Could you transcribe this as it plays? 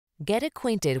Get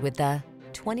acquainted with the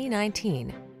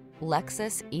 2019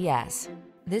 Lexus ES.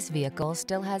 This vehicle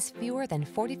still has fewer than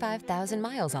 45,000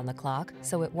 miles on the clock,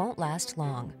 so it won't last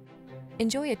long.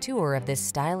 Enjoy a tour of this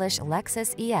stylish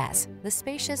Lexus ES, the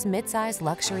spacious midsize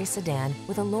luxury sedan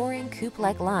with alluring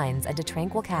coupe-like lines and a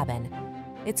tranquil cabin.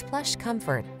 Its plush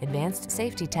comfort, advanced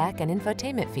safety tech, and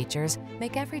infotainment features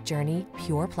make every journey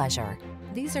pure pleasure.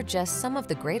 These are just some of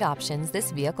the great options this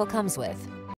vehicle comes with: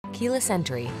 keyless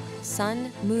entry,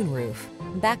 sun, moonroof,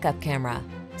 backup camera,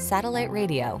 satellite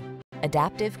radio,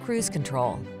 adaptive cruise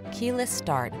control, keyless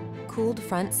start, cooled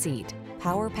front seat,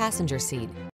 power passenger seat,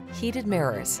 heated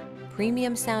mirrors,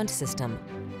 premium sound system.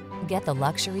 Get the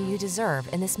luxury you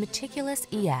deserve in this meticulous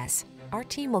ES. Our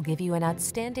team will give you an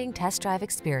outstanding test drive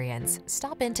experience.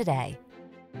 Stop in today.